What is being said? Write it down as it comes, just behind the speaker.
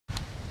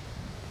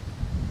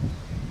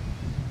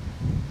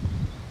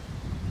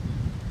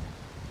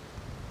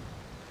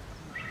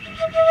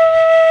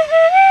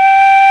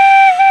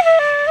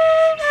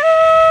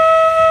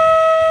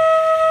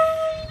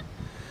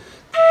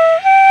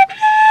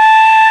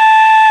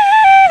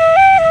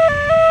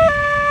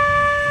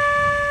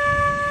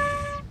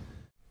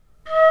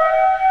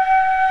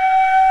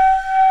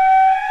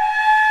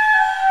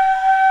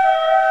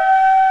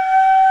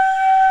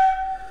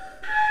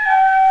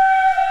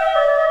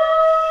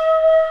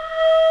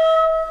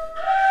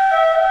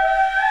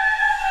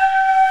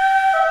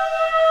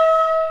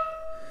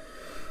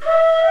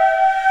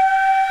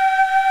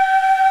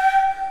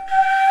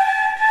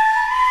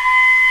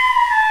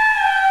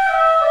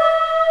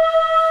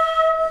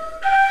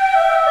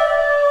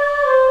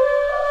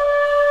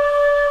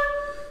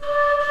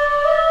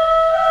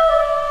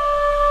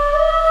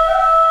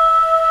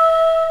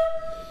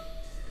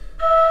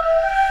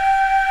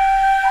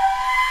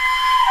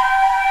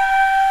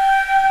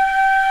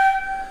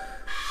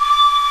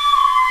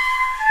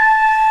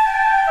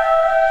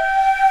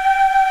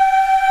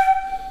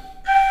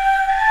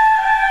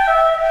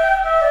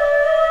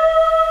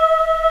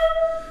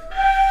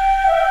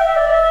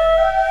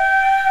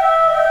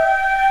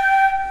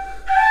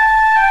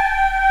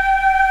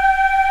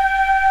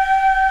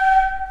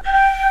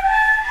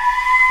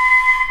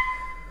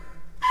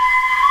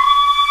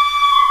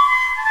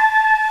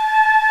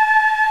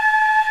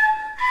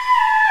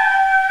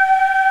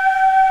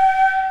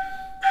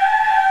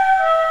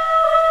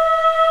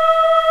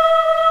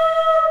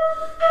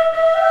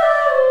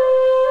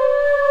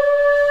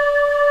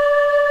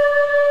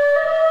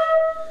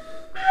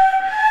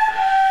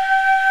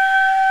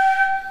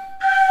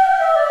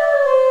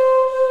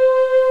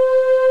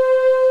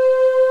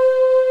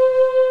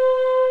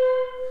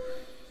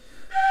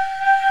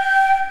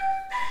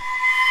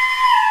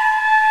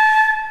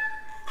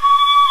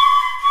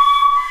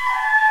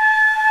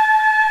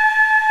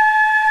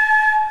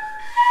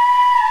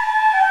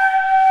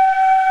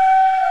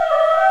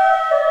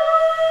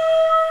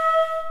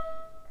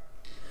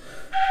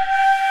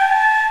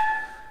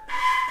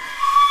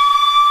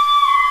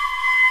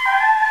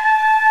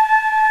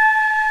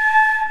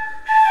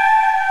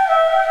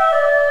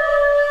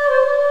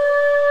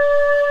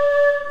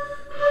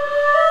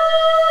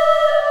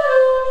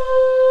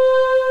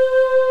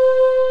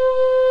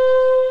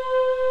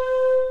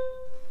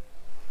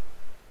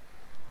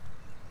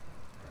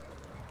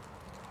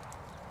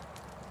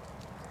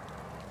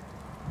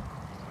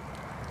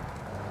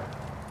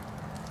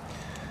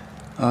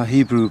Our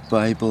Hebrew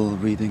Bible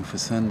reading for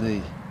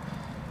Sunday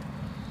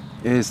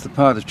is the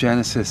part of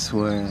Genesis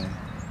where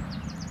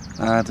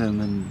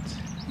Adam and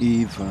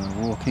Eve are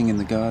walking in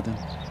the garden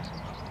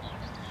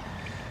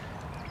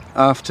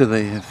after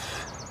they have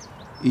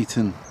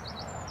eaten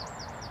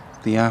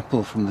the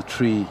apple from the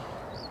tree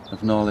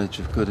of knowledge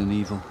of good and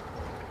evil.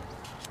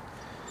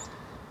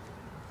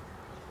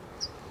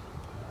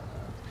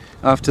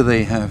 After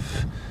they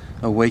have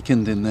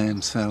awakened in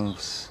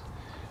themselves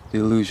the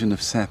illusion of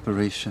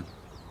separation.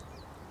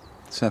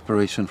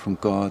 Separation from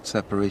God,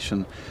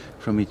 separation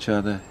from each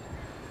other,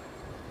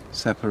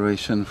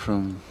 separation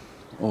from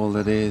all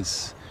that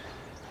is,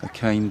 a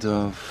kind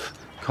of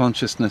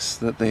consciousness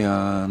that they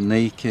are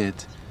naked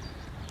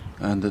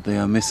and that they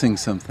are missing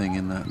something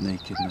in that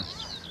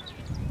nakedness.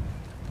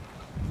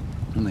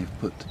 And they've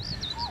put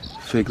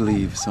fig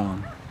leaves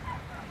on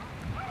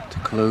to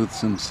clothe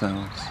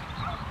themselves.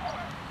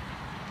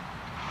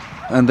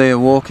 And they are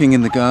walking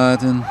in the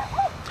garden,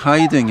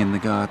 hiding in the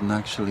garden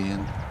actually,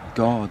 and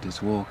God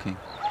is walking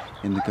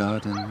in the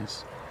garden,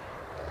 as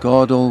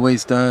God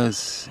always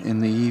does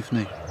in the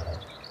evening.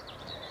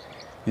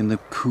 In the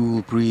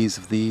cool breeze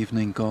of the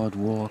evening, God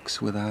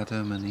walks with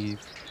Adam and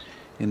Eve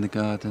in the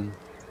garden.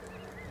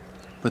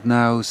 But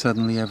now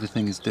suddenly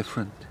everything is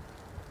different.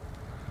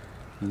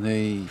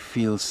 They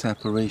feel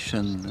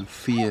separation and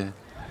fear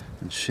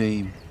and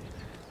shame,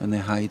 and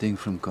they're hiding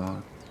from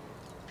God.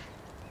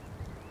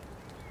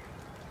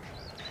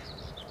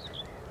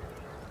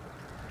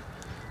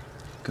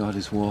 God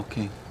is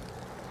walking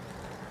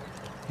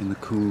in the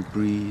cool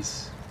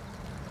breeze,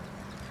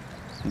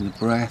 in the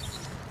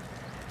breath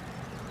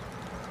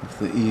of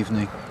the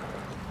evening,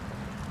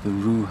 the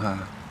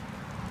Ruha,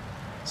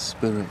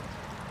 spirit,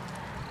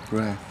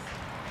 breath,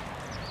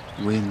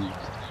 wind,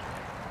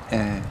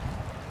 air,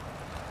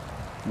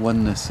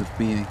 oneness of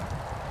being.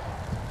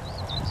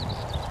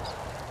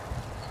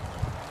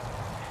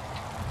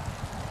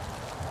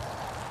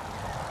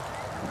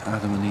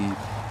 Adam and Eve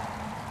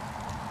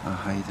are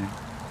hiding.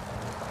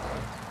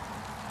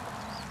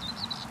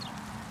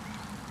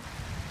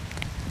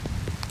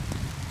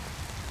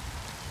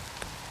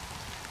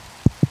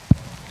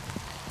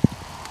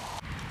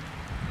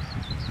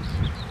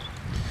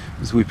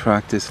 As we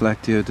practice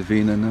Lectio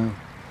Divina now,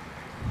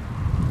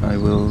 I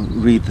will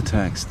read the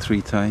text 3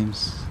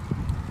 times.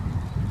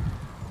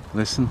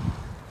 Listen.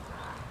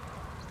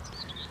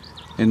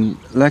 In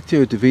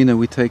Lectio Divina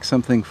we take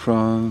something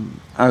from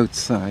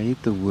outside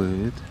the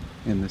Word,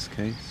 in this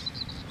case,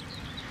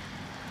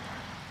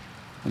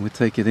 and we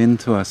take it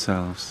into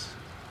ourselves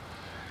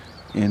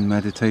in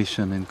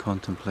meditation, in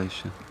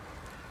contemplation,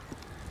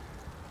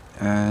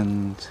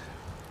 and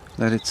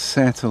let it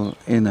settle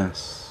in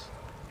us.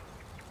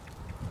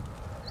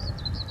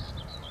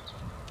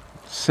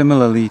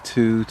 Similarly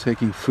to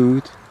taking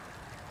food,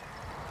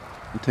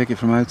 we take it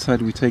from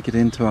outside, we take it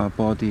into our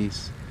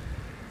bodies,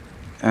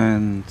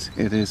 and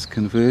it is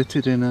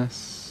converted in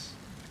us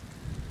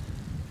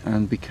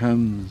and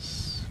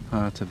becomes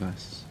part of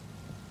us.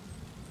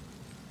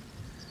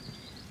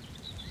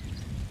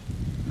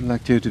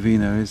 Lectio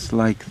Divina is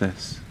like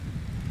this.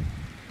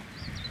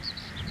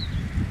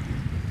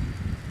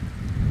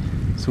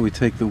 So we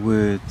take the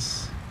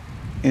words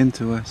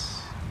into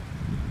us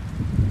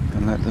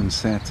and let them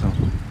settle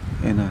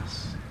in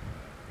us,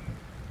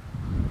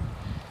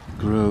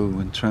 grow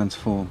and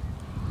transform,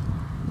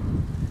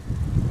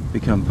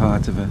 become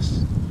part of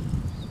us.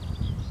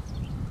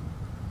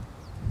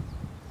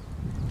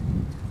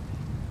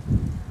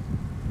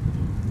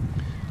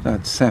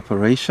 That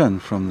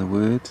separation from the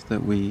Word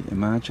that we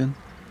imagine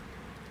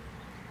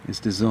is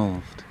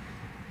dissolved.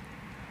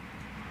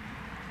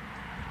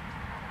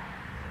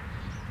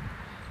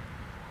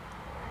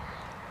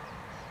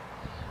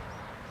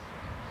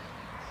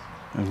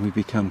 And we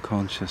become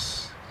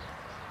conscious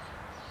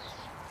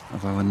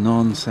of our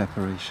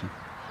non-separation,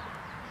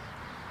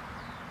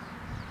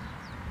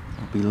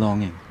 of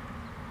belonging.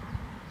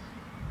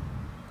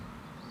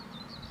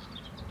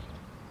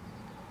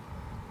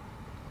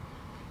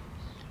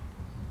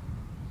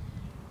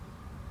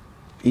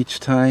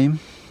 Each time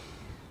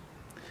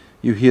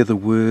you hear the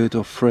word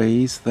or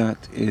phrase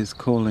that is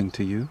calling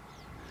to you,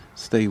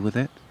 stay with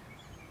it,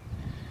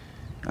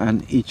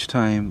 and each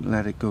time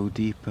let it go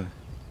deeper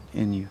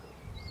in you.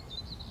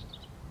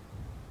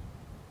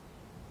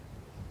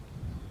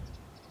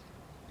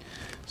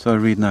 So I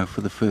read now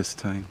for the first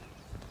time.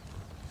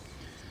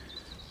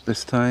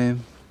 This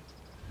time,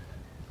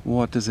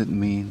 what does it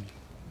mean?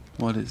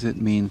 What does it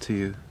mean to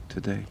you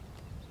today?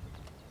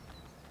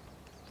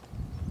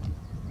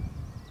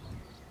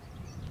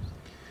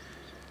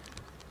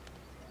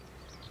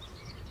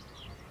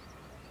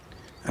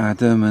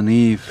 Adam and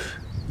Eve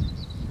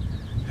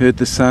heard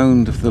the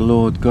sound of the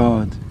Lord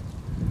God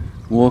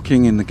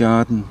walking in the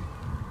garden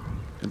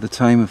at the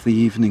time of the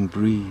evening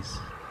breeze.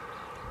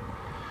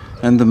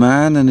 And the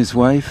man and his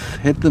wife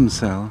hid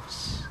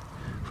themselves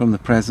from the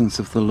presence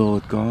of the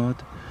Lord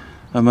God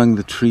among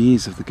the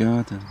trees of the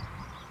garden.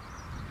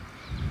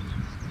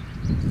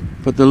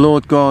 But the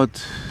Lord God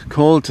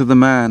called to the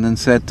man and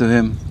said to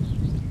him,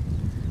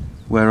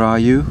 "Where are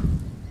you?"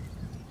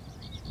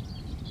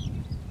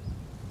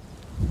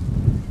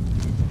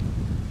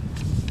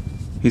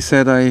 He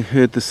said, I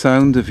heard the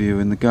sound of you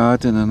in the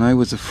garden, and I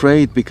was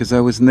afraid because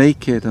I was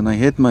naked and I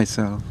hid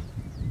myself.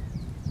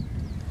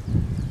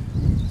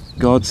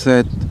 God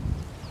said,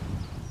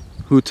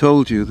 who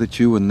told you that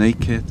you were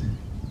naked?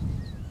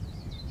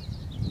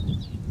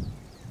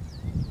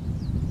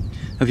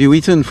 Have you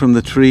eaten from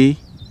the tree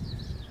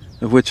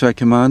of which I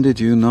commanded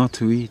you not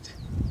to eat?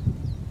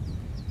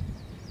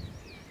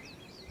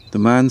 The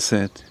man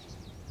said,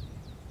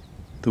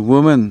 the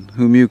woman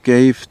whom you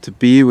gave to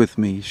be with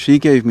me, she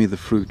gave me the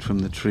fruit from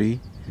the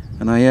tree,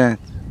 and I ate.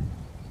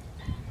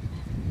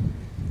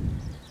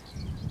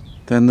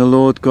 Then the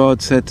Lord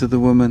God said to the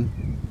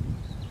woman,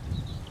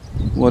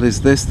 what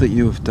is this that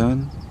you have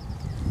done?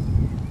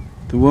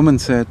 The woman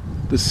said,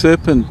 the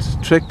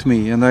serpent tricked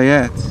me, and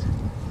I ate.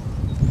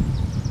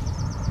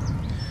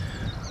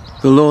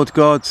 The Lord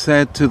God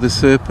said to the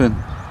serpent,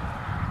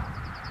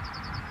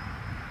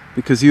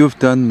 because you have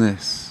done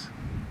this,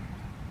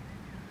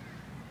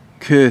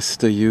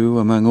 cursed are you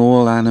among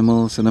all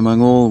animals and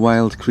among all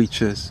wild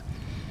creatures.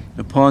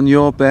 Upon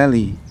your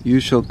belly you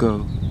shall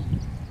go,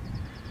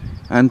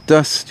 and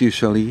dust you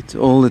shall eat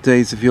all the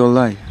days of your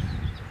life.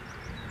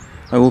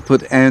 I will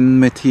put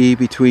enmity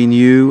between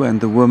you and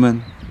the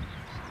woman,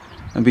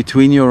 and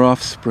between your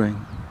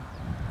offspring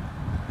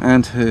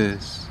and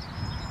hers.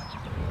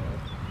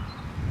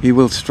 He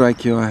will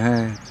strike your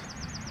head,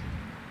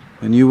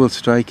 and you will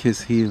strike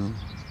his heel.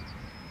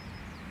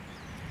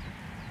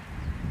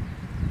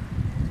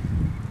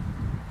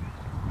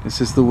 This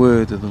is the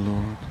word of the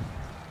Lord.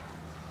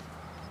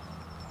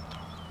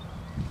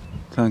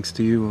 Thanks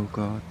to you, O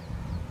God.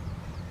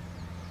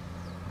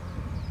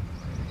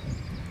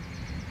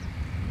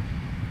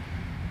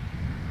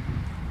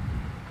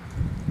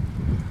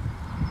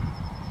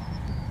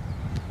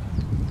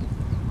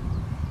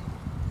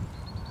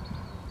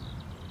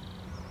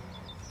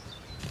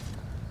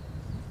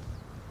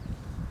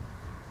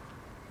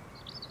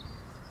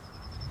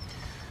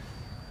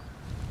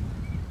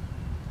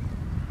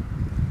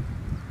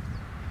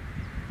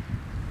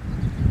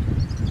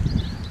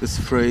 This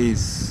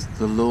phrase,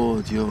 the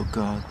Lord your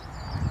God,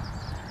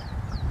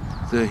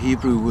 the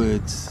Hebrew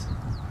words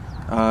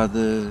are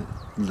the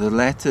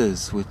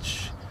letters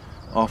which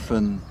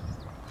often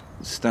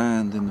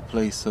stand in the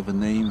place of a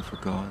name for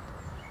God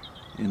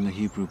in the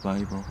Hebrew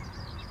Bible.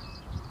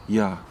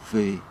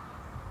 Yahweh,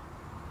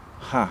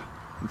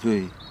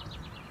 Ha-Veh,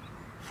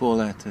 4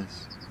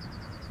 letters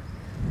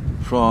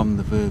from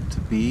the verb to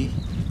be,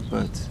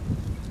 but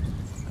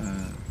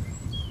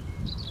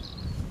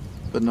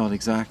not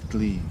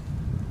exactly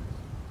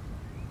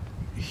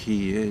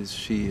he is,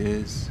 she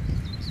is,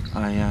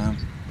 I am.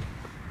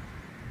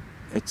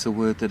 It's a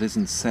word that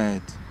isn't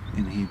said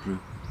in Hebrew.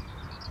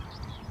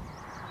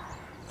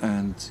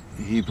 And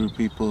Hebrew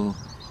people,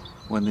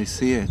 when they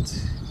see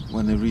it,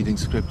 when they're reading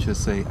scripture,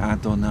 say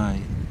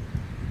Adonai,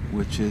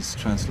 which is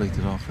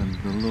translated often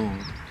the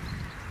Lord.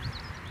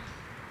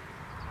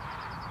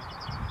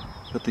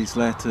 But these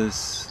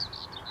letters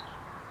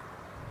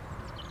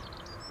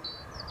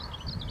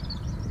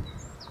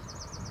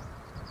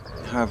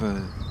have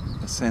a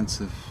sense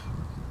of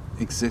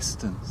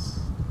existence.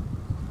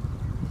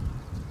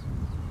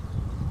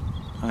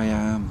 I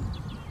am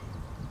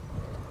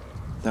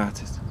that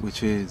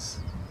which is.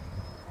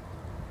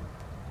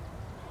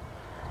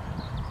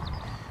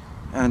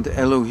 And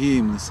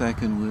Elohim, the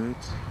second word,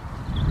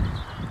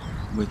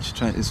 which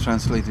is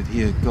translated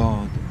here,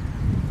 God,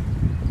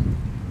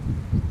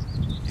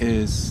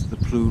 is the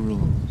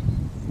plural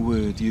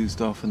word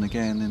used often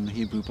again in the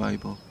Hebrew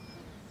Bible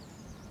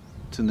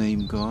to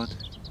name God,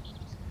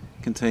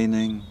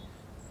 containing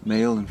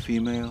male and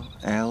female,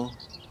 El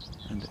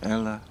and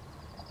Ella.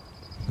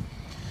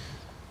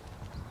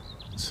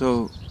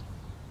 So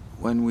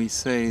when we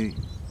say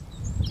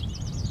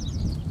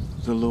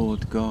the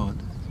Lord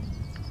God,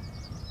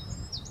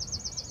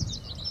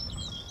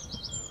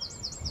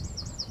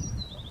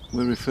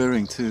 we're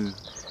referring to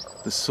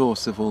the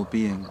source of all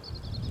being,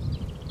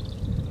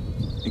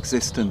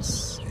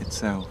 existence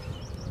itself,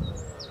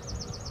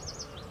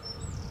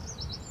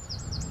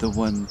 the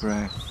one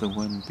breath, the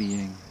one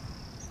being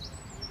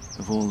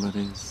of all that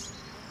is.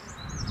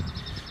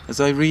 As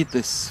I read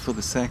this for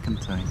the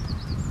second time,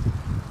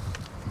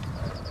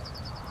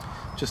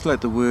 just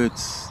let the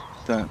words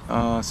that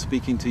are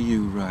speaking to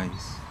you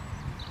rise.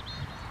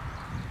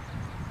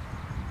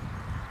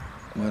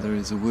 Whether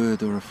it's a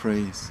word or a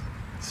phrase,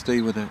 stay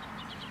with it.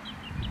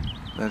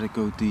 Let it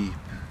go deep.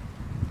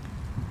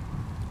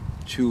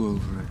 Chew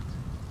over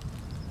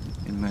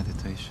it in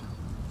meditation.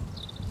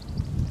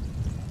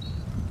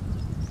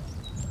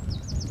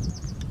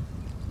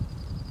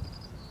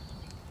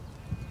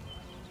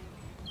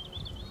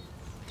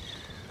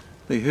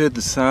 They heard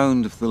the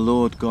sound of the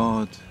Lord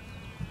God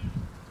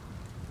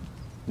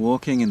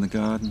walking in the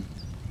garden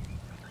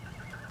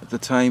at the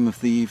time of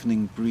the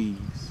evening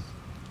breeze.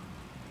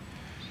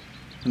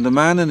 And the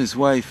man and his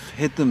wife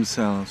hid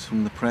themselves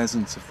from the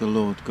presence of the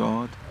Lord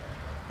God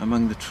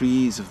among the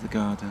trees of the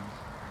garden.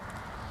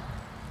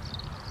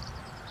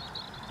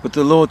 But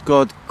the Lord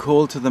God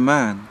called to the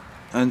man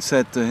and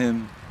said to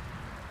him,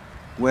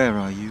 "Where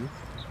are you?"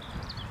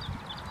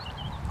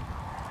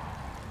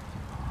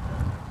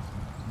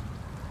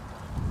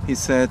 He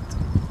said,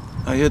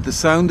 I heard the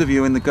sound of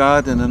you in the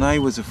garden and I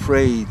was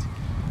afraid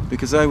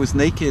because I was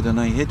naked and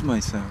I hid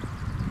myself.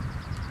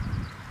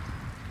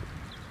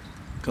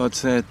 God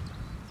said,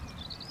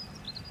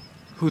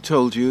 who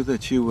told you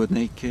that you were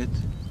naked?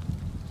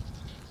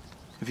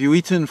 Have you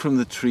eaten from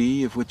the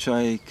tree of which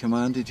I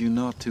commanded you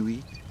not to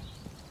eat?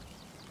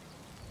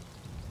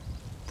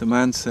 The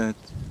man said,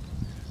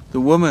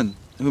 the woman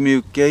whom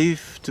you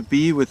gave to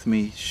be with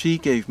me, she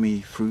gave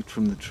me fruit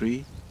from the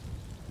tree,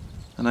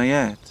 and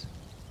I ate.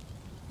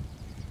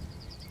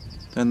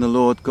 Then the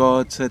Lord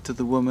God said to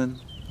the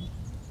woman,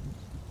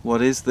 what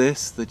is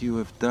this that you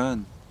have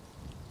done?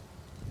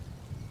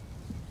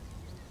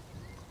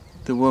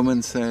 The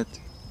woman said,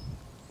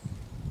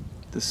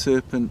 the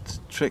serpent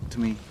tricked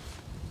me,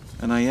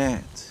 and I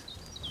ate.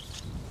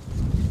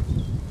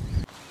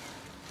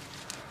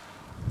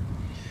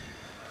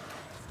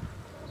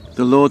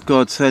 The Lord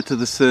God said to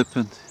the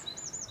serpent,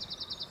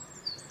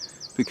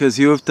 because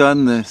you have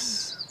done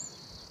this,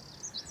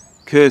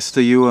 cursed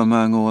are you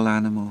among all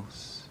animals,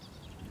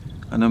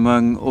 and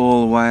among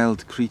all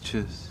wild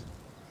creatures.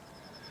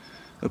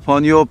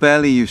 Upon your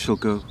belly you shall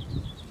go,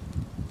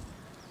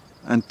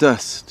 and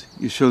dust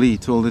you shall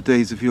eat all the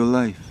days of your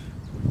life.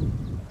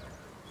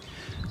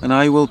 And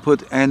I will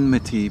put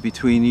enmity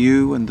between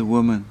you and the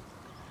woman,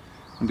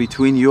 and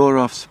between your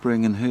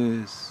offspring and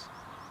hers.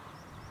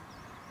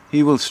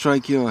 He will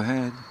strike your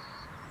head,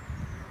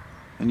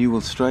 and you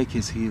will strike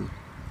his heel.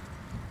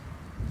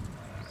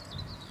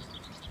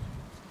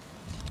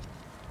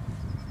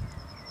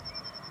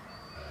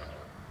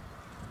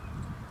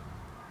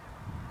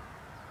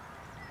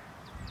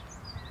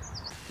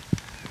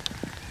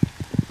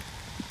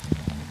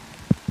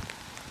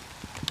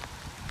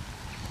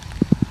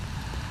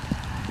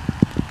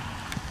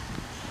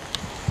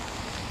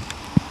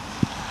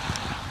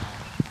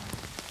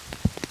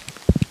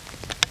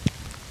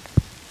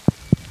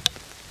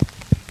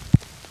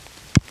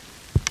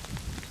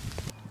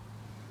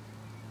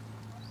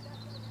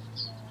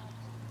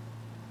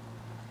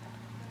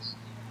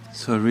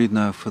 So I read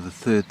now for the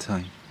third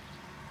time.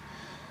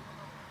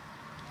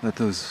 Let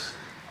those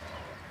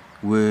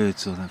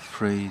words or that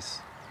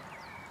phrase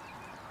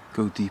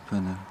go deeper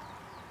now.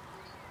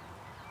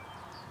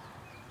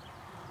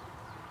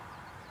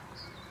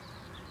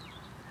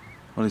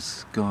 What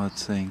is God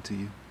saying to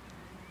you?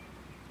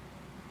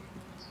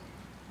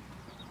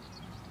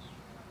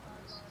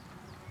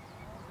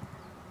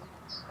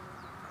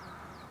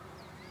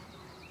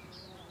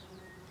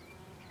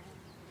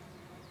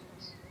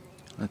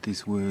 Let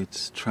these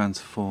words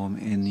transform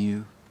in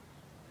you.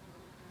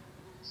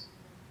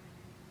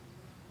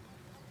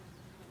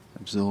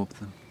 Absorb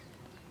them.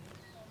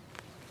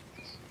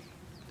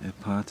 They're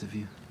part of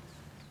you.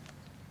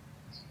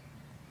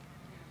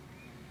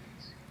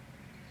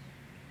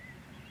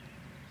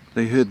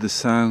 They heard the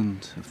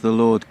sound of the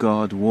Lord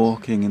God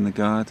walking in the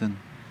garden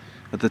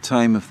at the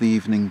time of the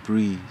evening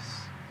breeze.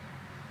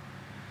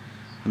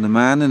 And the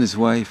man and his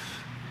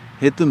wife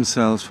hid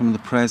themselves from the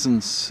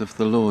presence of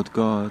the Lord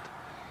God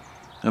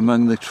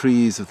among the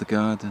trees of the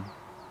garden.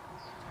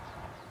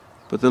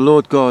 But the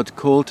Lord God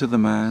called to the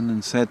man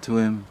and said to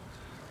him,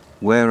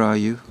 where are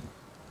you?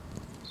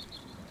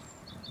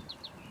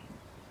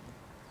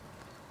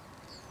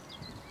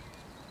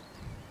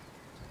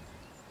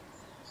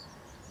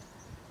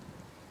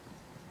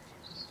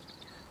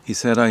 He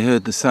said, I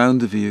heard the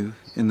sound of you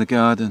in the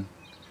garden,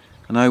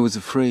 and I was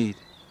afraid,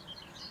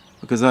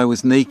 because I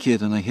was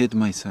naked and I hid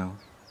myself.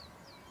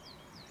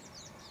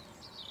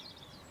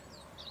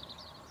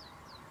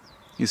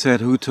 He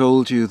said, who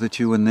told you that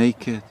you were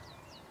naked?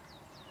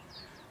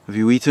 Have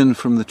you eaten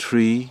from the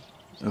tree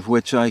of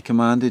which I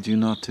commanded you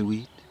not to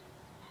eat?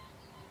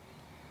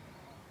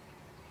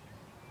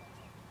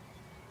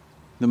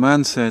 The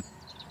man said,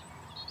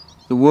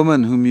 the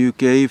woman whom you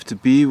gave to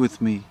be with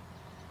me,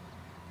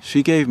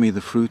 she gave me the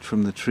fruit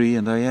from the tree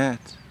and I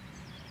ate.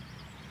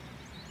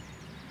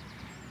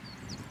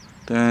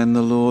 Then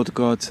the Lord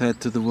God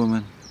said to the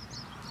woman,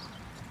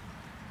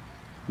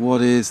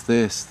 what is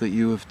this that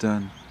you have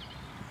done?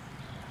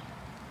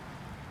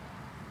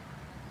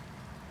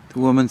 The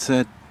woman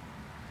said,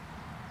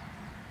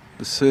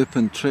 the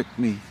serpent tricked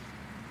me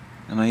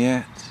and I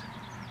ate.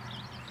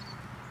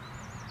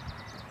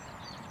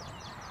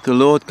 The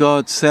Lord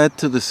God said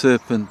to the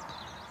serpent,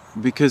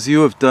 because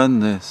you have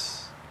done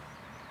this,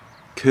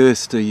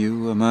 cursed are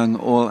you among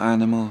all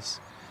animals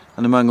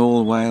and among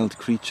all wild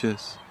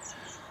creatures.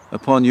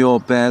 Upon your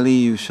belly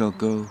you shall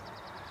go,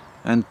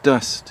 and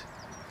dust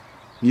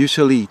you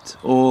shall eat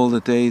all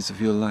the days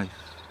of your life.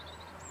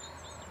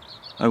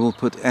 I will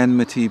put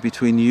enmity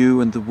between you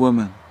and the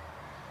woman,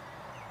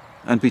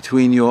 and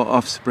between your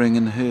offspring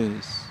and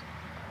hers.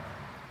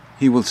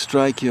 He will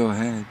strike your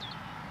head,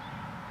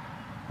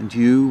 and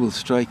you will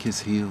strike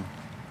his heel.